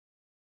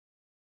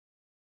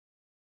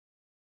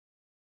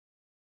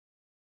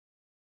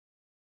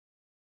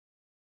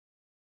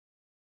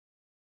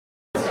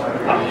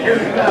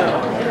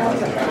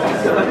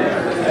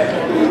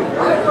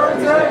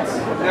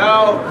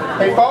No.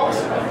 Hey folks,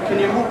 can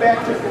you move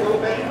back just a little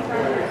bit?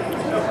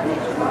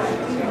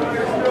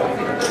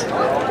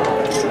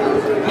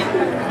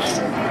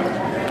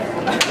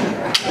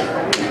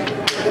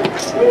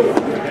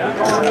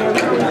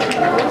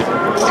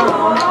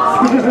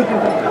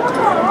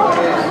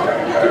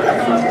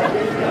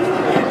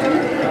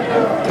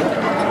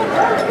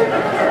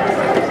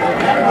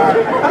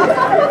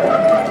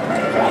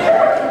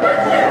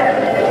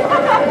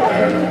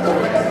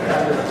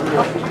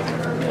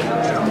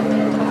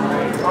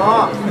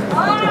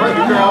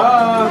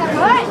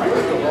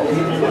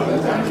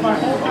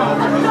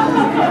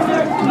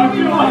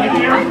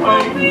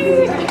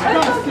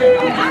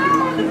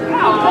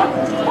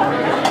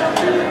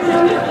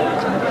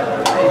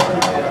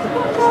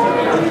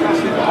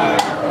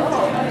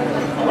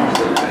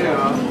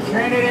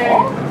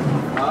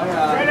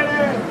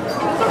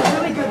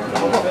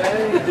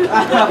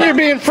 You're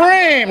being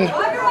framed.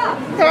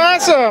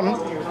 Awesome.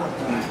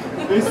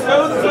 He's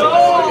so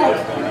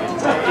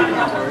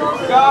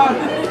God.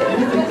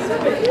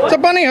 It's a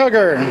bunny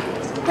hugger.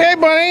 Hey,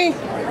 bunny.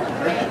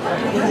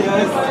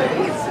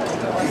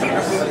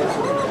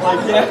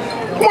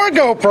 More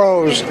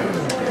GoPros.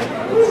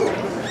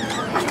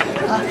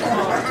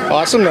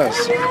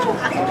 Awesomeness.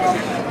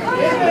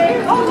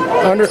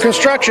 Under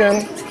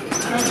construction.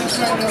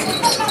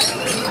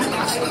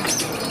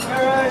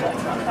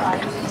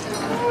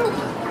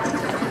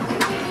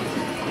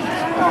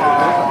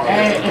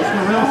 Hey, it's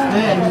the real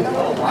spin.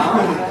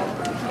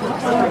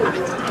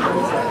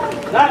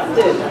 Not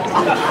Stitch.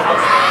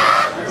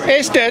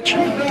 Hey, Stitch.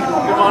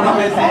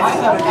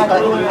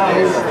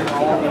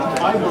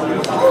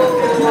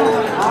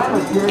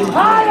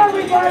 Hi,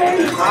 everybody!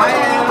 Hi,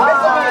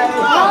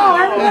 oh,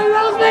 everybody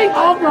loves me!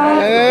 Oh, bro!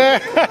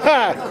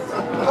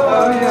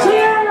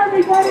 Cheer,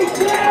 everybody!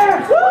 Cheer!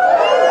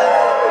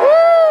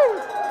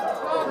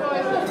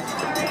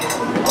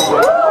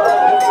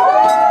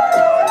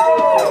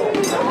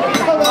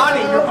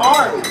 Bonnie, your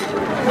arm.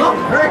 Look,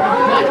 Rick.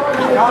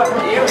 God,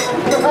 you.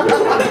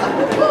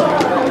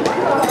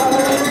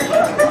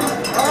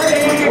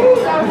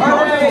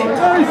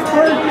 Nice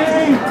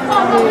birthday!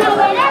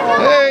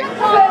 Hey.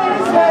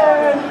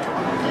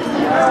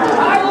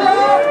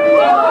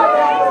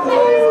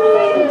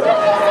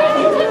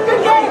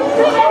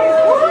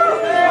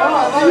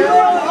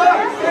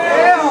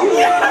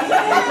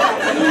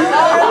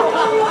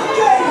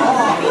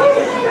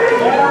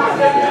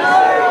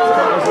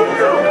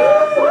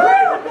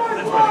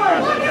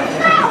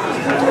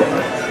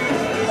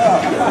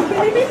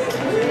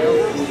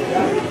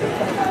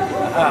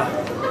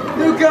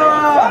 Luca!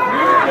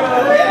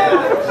 Yeah!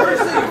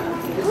 Fursuit!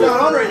 It's not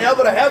on right now,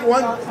 but I have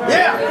one.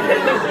 Yeah!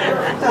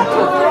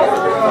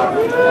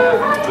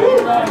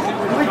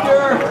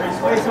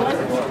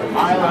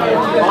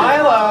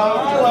 Milo!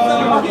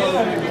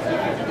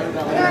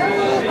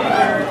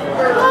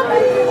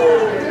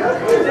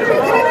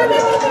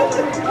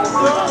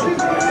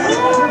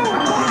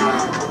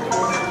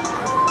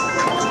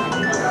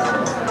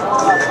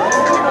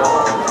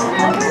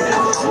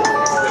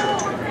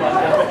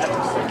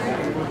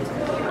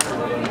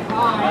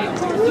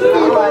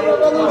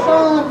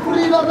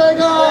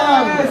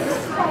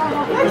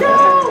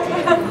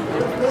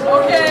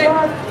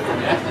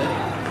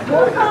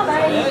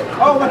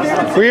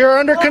 We are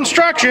under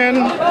construction.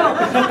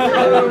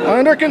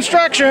 Under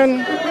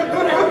construction.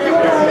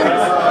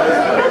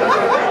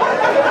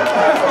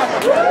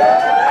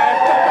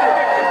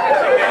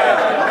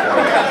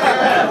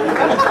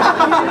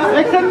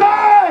 It's a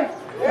knife!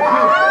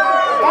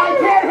 I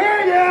can't hear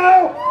you!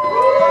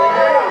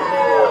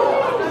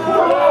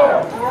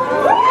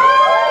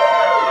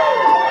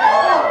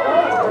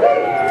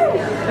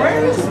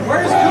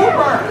 Where's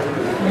Cooper?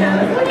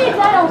 We need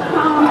that old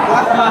Tom.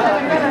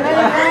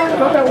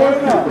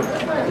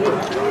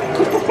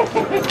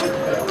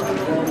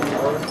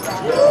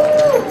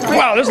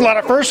 Wow, there's a lot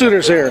of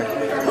fursuiters here.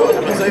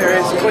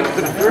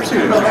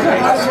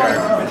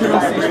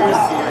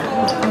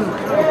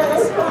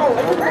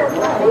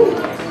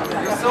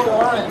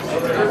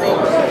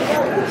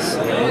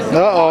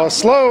 Uh-oh,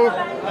 slow.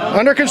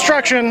 Under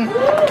construction.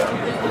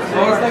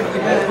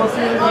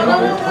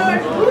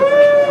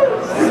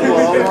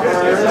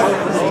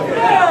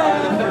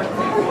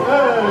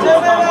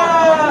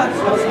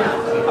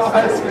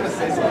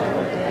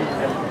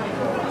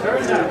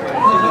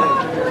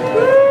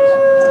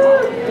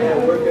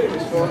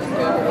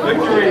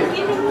 Victory!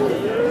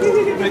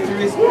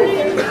 Victory!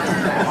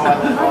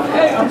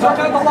 Hey, I'm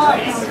talking about the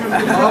lights!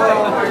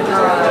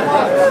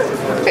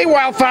 Hey,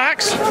 Wild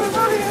Fox.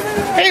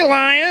 Hey,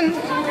 Lion.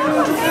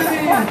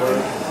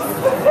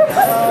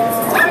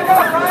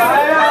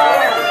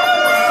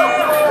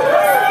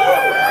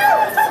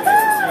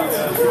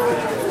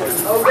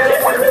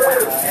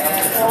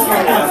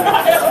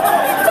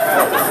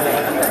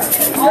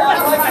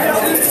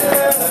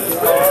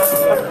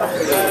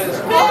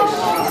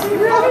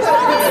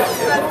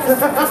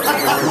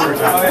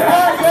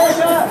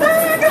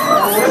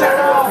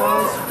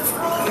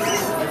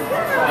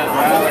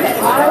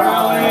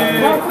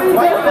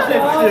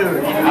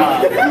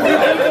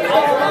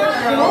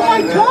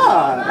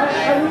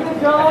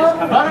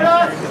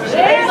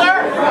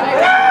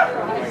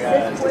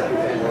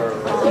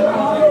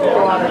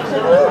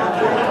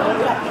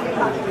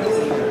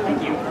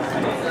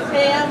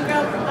 Hey, I'm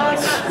not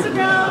to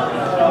go.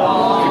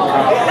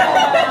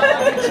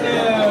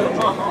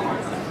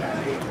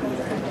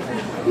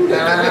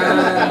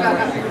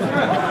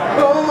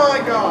 Oh my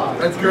God!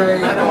 That's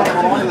great.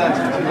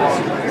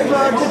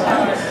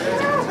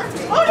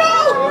 Oh no!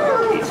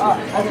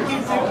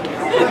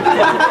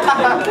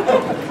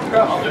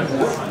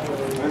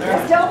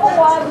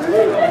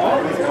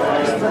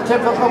 It's a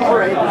typical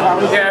parade.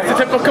 Yeah, it's a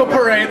typical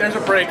parade. There's a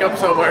breakup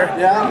somewhere.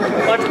 Yeah.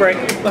 Let's break.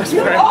 Let's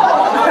break.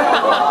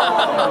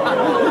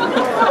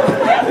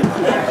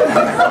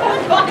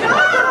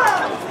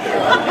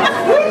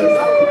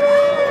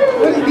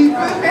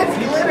 It's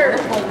glitter.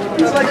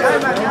 It's like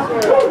I'm at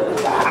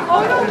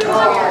Oh no,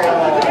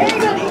 hey,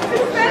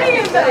 confetti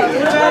in there.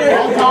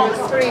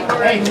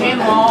 Hey, Tim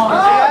Long.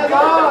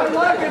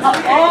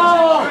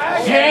 Oh,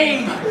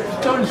 Shane.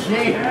 Don't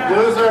shade.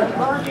 Loser.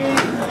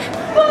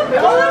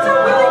 Oh, that's a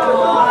really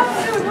cool one.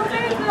 What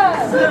is that?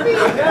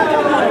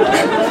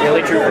 The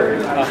only true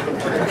bird.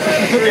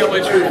 The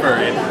only true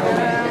bird.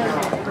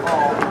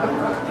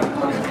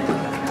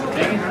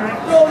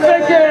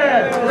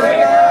 Bacon!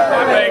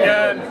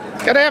 Bacon.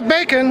 Gotta have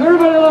bacon.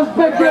 Everybody loves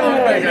bacon!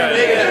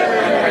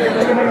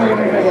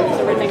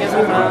 Everything is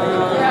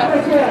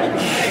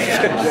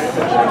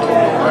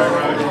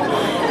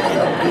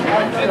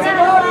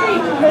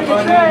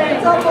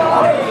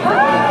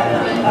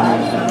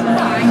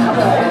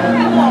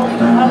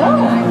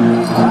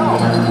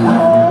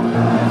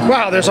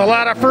Wow, there's a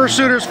lot of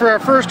fursuiters for our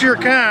first year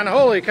con.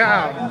 Holy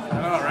cow.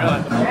 Oh,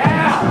 really?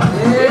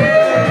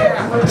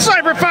 Yeah.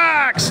 Cyber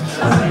Fox!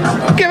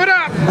 Give it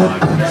up!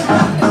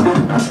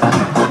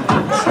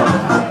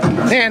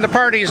 And the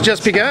party's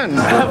just begun.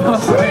 The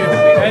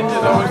end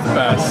is always the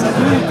best.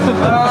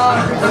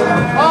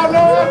 Oh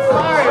no, I'm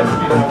sorry.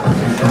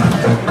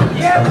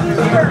 Yes,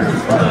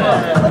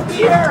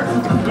 here!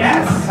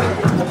 Yes!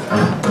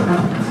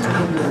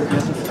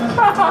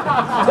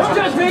 Don't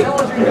judge me!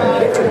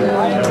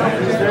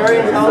 Very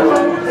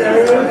intelligent.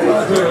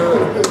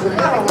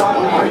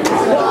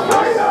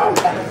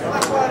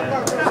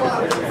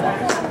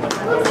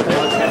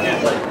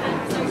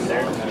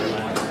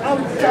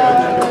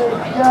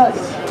 Yes.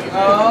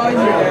 Oh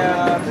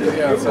yeah.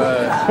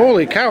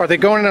 Holy cow, are they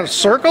going in a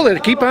circle? They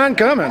keep on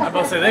coming. I'm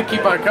about to say, they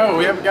keep on coming.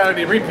 We haven't got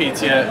any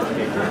repeats yet.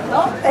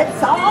 Oh,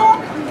 it's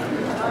all!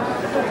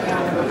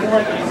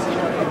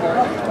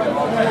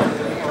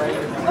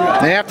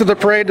 After the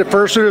parade, the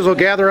fursuiters will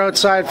gather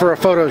outside for a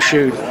photo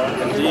shoot.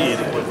 Indeed.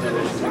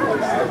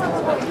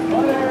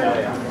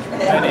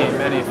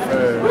 Many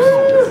furs.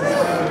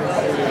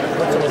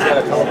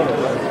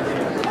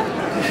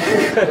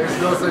 I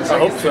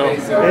hope so.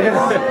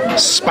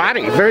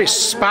 Spotty, very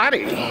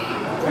spotty.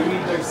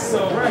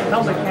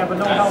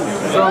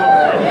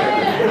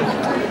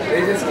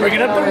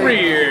 Bringing up the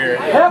rear.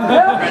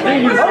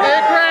 Hey,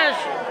 Crash!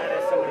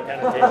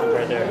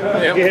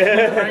 Yep.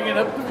 Bringing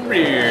up the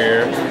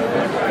rear.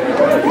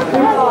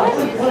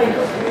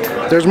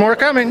 There's more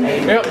coming.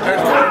 Yep.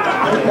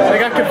 They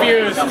got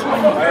confused. Look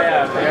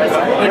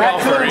all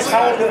furries.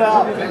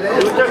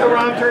 Who took a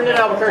wrong turn in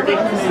Albuquerque?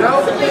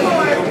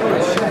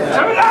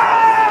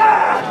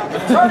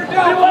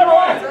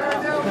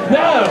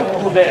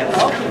 No! This.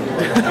 Turn!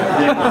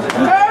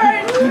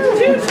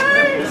 2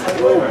 turns!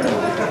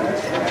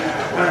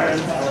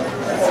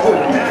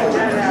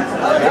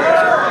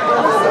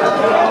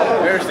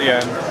 There's the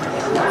end.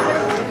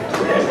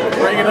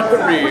 Bringing up the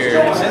rear.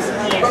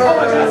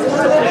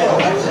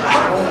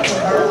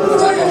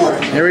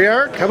 Here we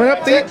are, coming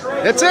up the...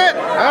 That's it!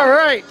 All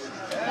right.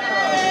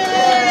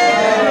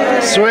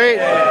 Sweet.